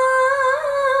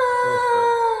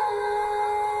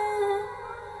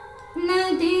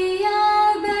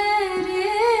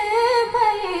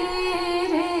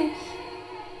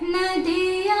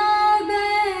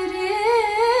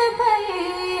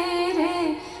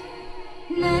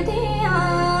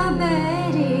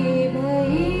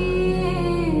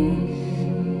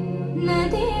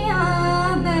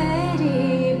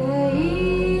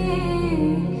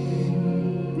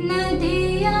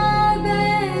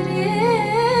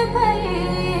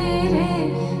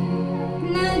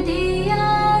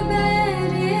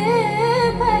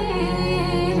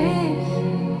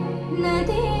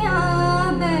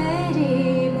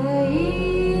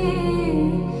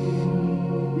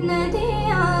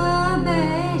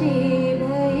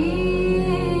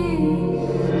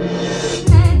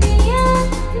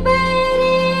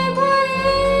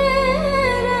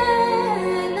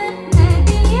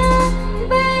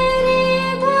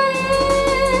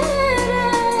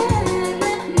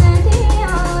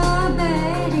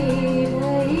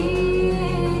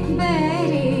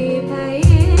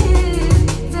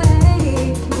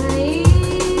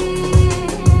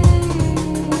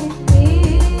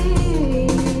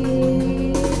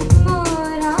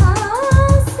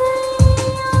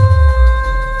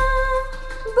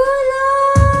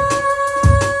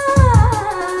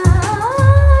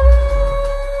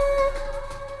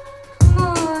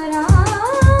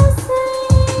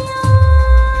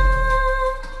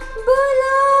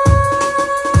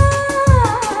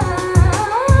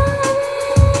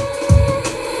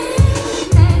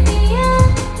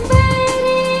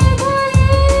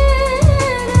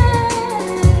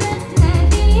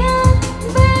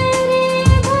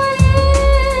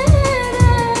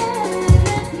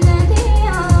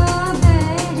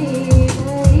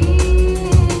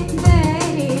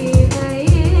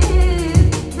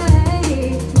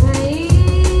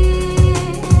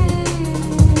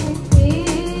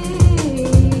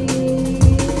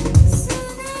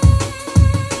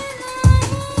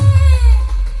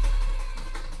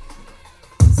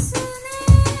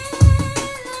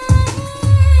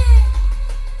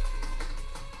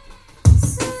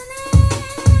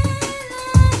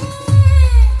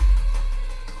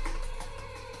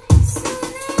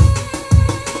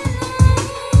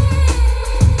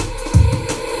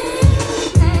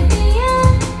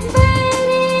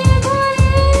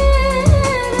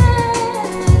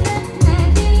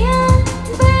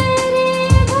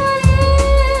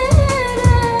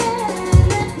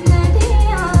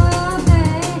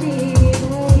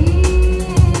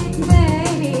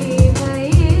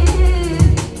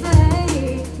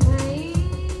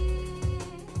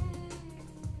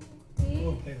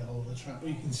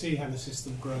 See how the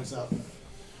system grows up,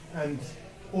 and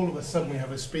all of a sudden we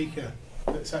have a speaker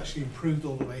that's actually improved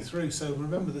all the way through. So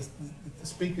remember, the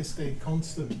speaker stayed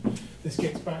constant. This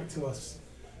gets back to us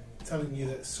telling you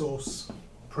that source,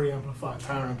 preamplifier,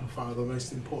 power amplifier are the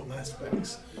most important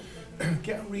aspects.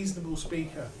 Get a reasonable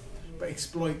speaker, but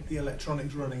exploit the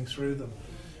electronics running through them,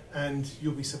 and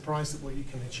you'll be surprised at what you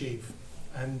can achieve.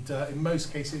 And in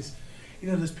most cases, you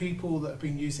know, there's people that have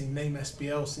been using Naim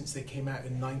SBL since they came out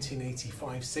in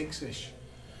 1985, 6-ish,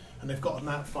 and they've got a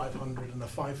NAT 500 and a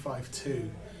 552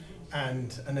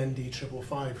 and an ND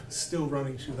 555 still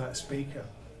running through that speaker,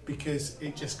 because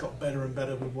it just got better and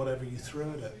better with whatever you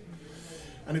threw at it.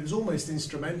 And it was almost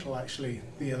instrumental, actually,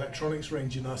 the electronics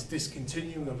range, in us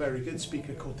discontinuing a very good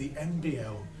speaker called the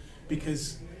NBL,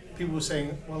 because people were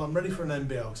saying, well, I'm ready for an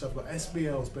NBL because I've got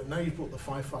SBLs, but now you've brought the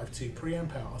 552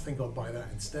 preamp out, I think I'll buy that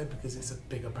instead because it's a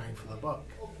bigger bang for the buck.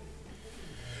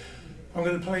 I'm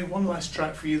going to play one last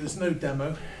track for you. There's no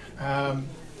demo.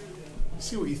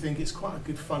 See what you think. It's quite a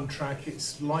good fun track.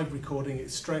 It's live recording,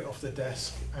 it's straight off the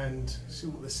desk, and see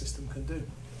what the system can do.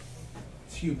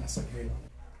 It's Hugh Masekela.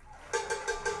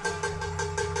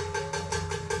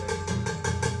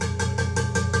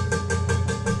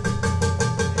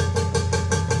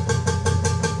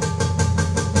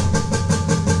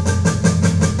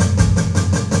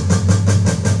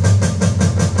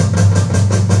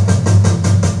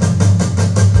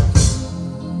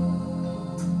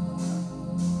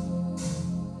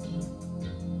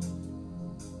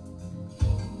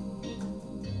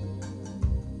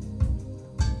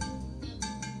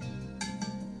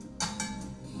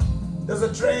 There's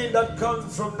a train that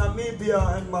comes from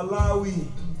Namibia and Malawi.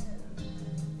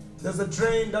 There's a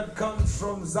train that comes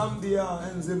from Zambia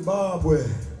and Zimbabwe.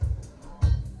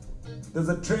 There's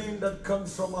a train that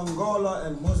comes from Angola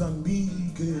and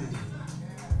Mozambique,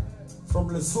 from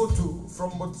Lesotho,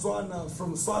 from Botswana,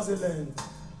 from Swaziland,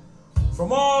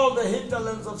 from all the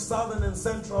hinterlands of southern and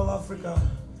central Africa.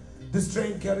 This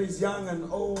train carries young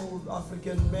and old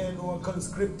African men who are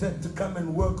conscripted to come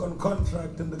and work on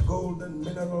contract in the gold and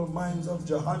mineral mines of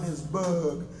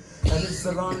Johannesburg and its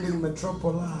surrounding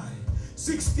metropoli.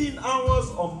 16 hours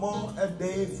or more a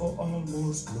day for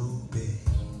almost no pay.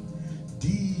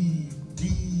 Deep,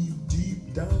 deep,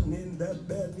 deep down in the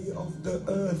belly of the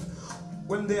earth,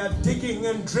 when they are digging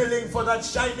and drilling for that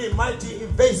shiny, mighty,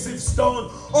 evasive stone,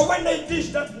 or when they dish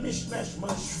that mishmash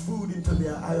mash food into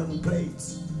their iron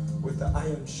plates with the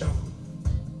iron shovel,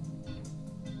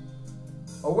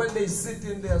 or when they sit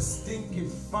in their stinky,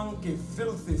 funky,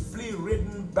 filthy,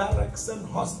 flea-ridden barracks and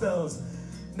hostels,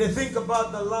 they think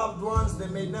about the loved ones they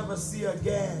may never see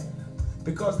again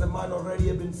because they might already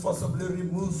have been forcibly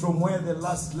removed from where they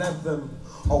last left them,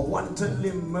 or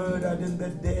wantonly murdered in the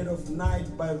dead of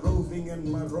night by roving and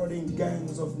marauding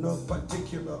gangs of no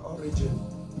particular origin.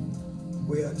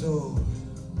 We are told.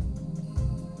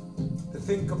 They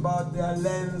think about their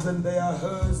lands and their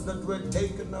herds that were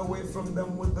taken away from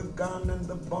them with the gun and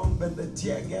the bomb and the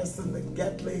tear gas and the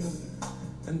Gatling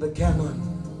and the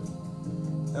cannon.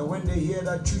 And when they hear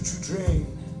that choo-choo train,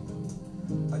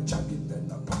 a chugging and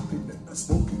a pumping and a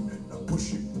smoking and a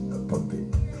pushing and a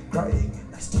pumping, a crying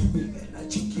and a steaming and a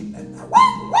cheeking and a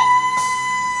wah, wah,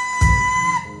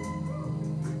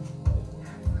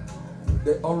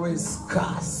 they always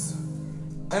cuss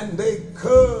and they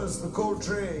curse the coal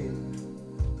train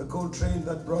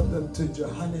that brought them to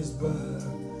Johannesburg.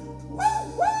 Wah,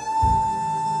 wah.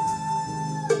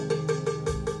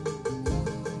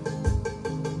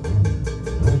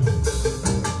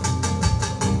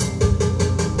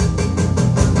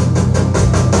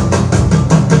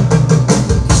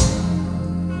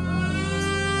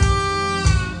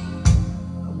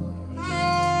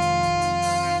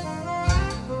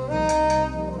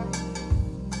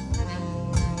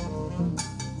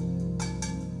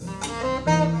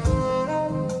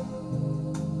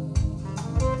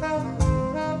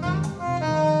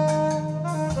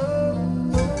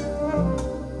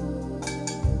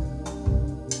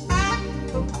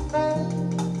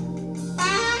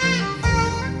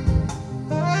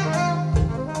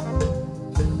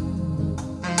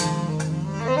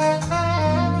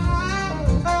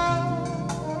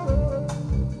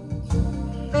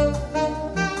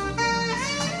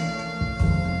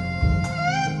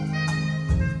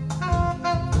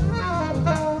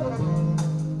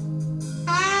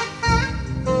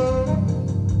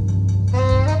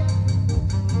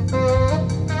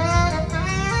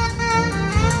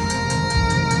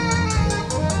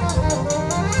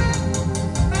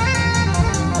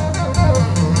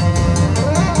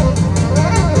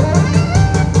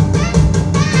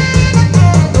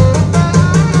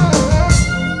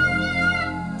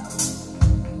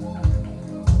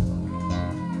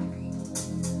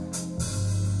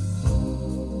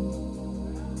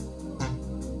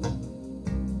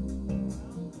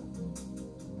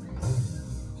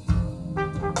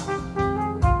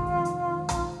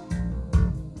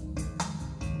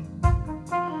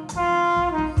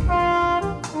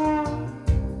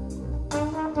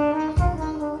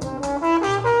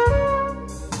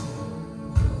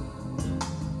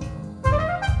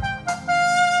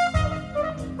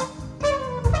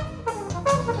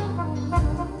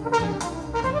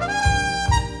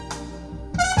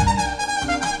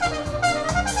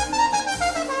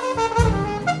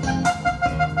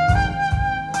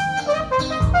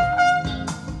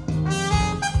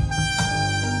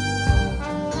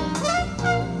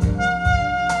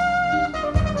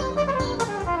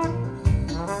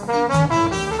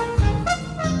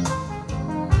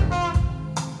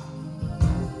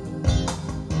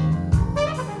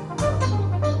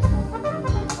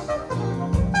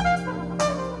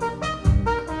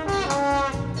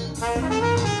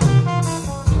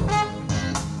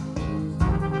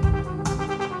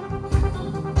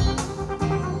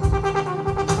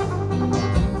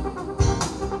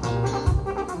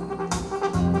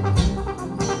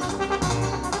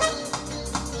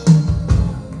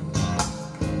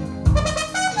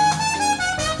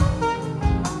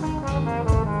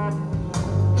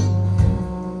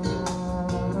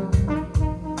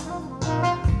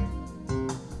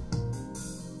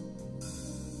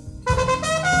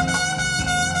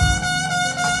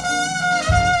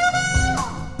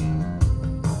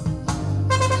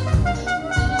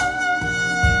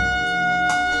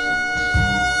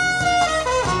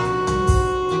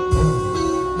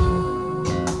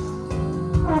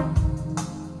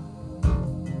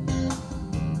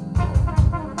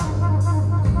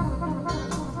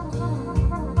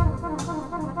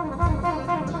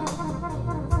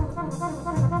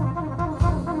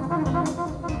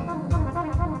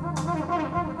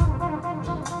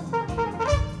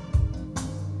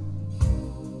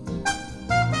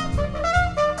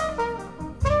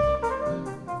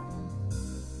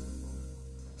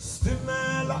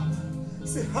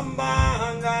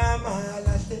 Sihambanga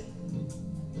malahle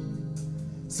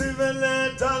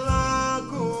Siveleta la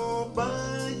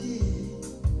kubayi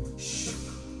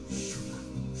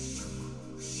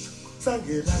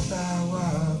Sangela tawa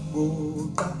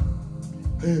buka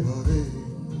Hey babe,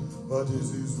 what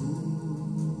is this?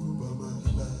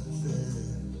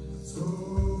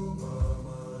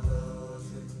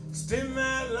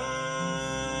 Stimela,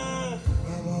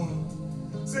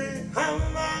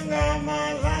 Hamanga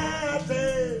Malate,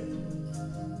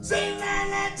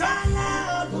 Singala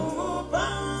Tala Kuba,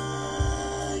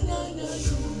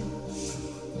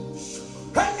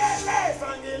 Helele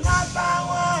Sangila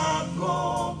Tawa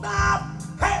Kuba,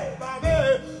 Hey baby,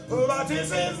 what is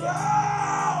this?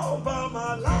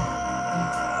 Malate.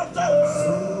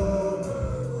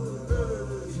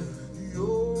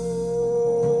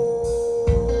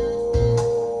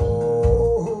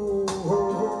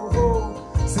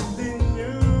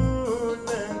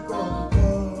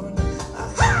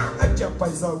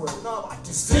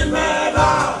 Stimela,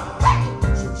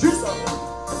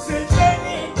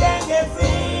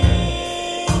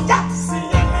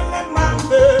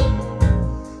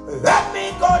 let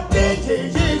me go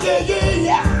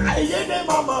yeah,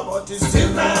 mama, but it's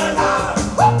Stimela.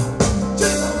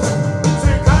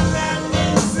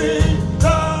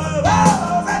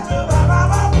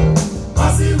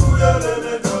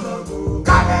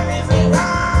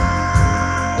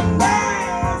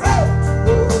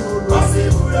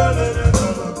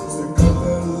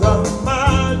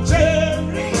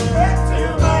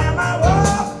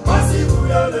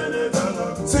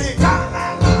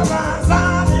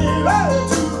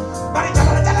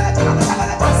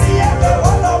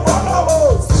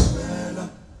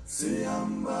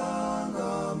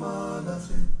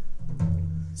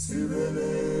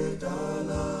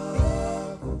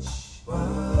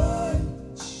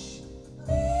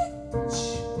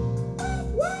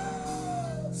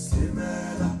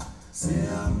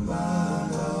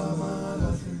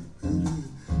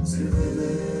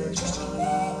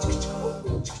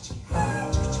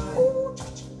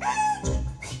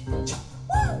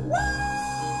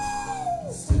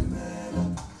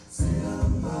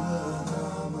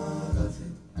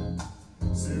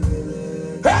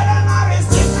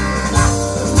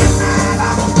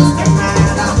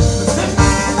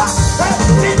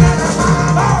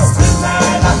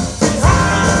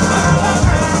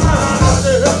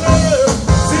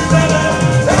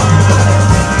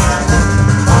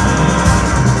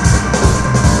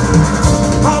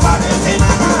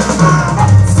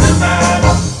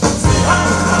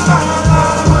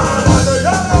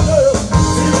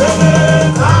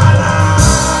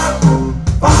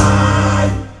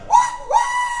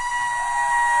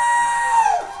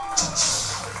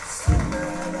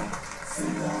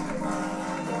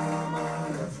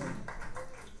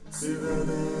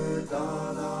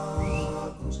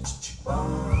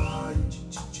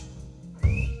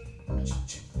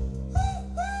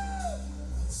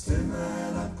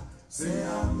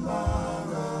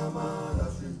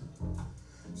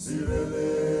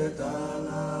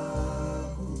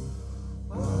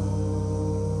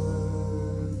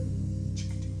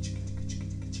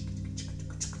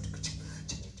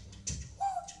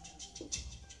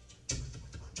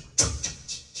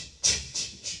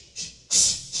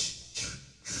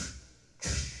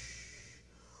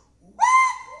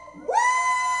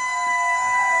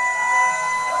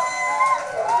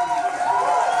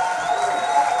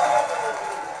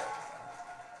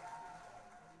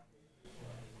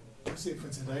 That's it for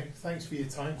today. Thanks for your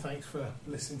time. Thanks for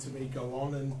listening to me go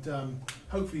on, and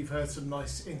hopefully you've heard some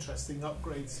nice, interesting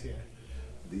upgrades here.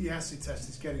 The acid test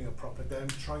is getting a proper demo.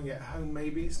 Trying it at home,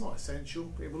 maybe it's not essential,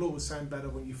 but it will always sound better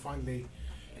when you finally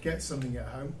get something at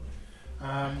home.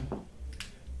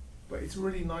 But it's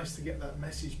really nice to get that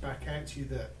message back out to you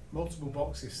that multiple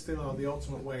boxes still are the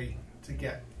ultimate way to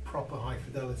get proper high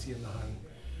fidelity in the home.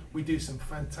 We do some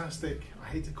fantastic, I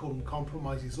hate to call them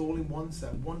compromises, all-in-ones.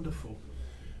 They're wonderful.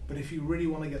 But if you really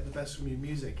want to get the best from your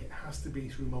music, it has to be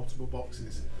through multiple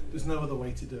boxes. There's no other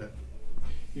way to do it.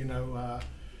 You know,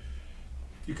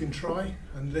 you can try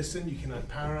and listen, you can add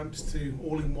power amps to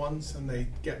all-in-ones and they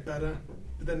get better,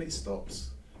 but then it stops.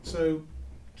 So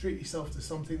treat yourself to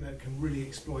something that can really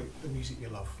exploit the music you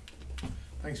love.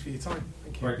 Thanks for your time.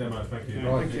 Thank you. Great demo, thank you.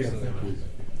 Thank you.